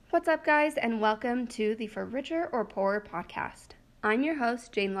What's up, guys, and welcome to the For Richer or Poorer podcast. I'm your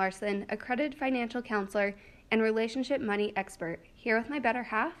host, Jane Larson, accredited financial counselor and relationship money expert, here with my better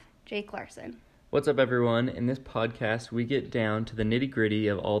half, Jake Larson. What's up, everyone? In this podcast, we get down to the nitty-gritty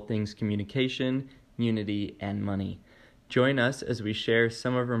of all things communication, unity, and money. Join us as we share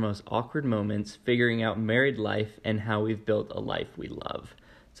some of our most awkward moments figuring out married life and how we've built a life we love.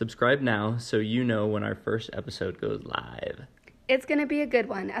 Subscribe now so you know when our first episode goes live. It's going to be a good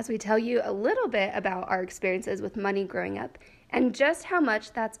one as we tell you a little bit about our experiences with money growing up and just how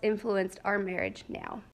much that's influenced our marriage now.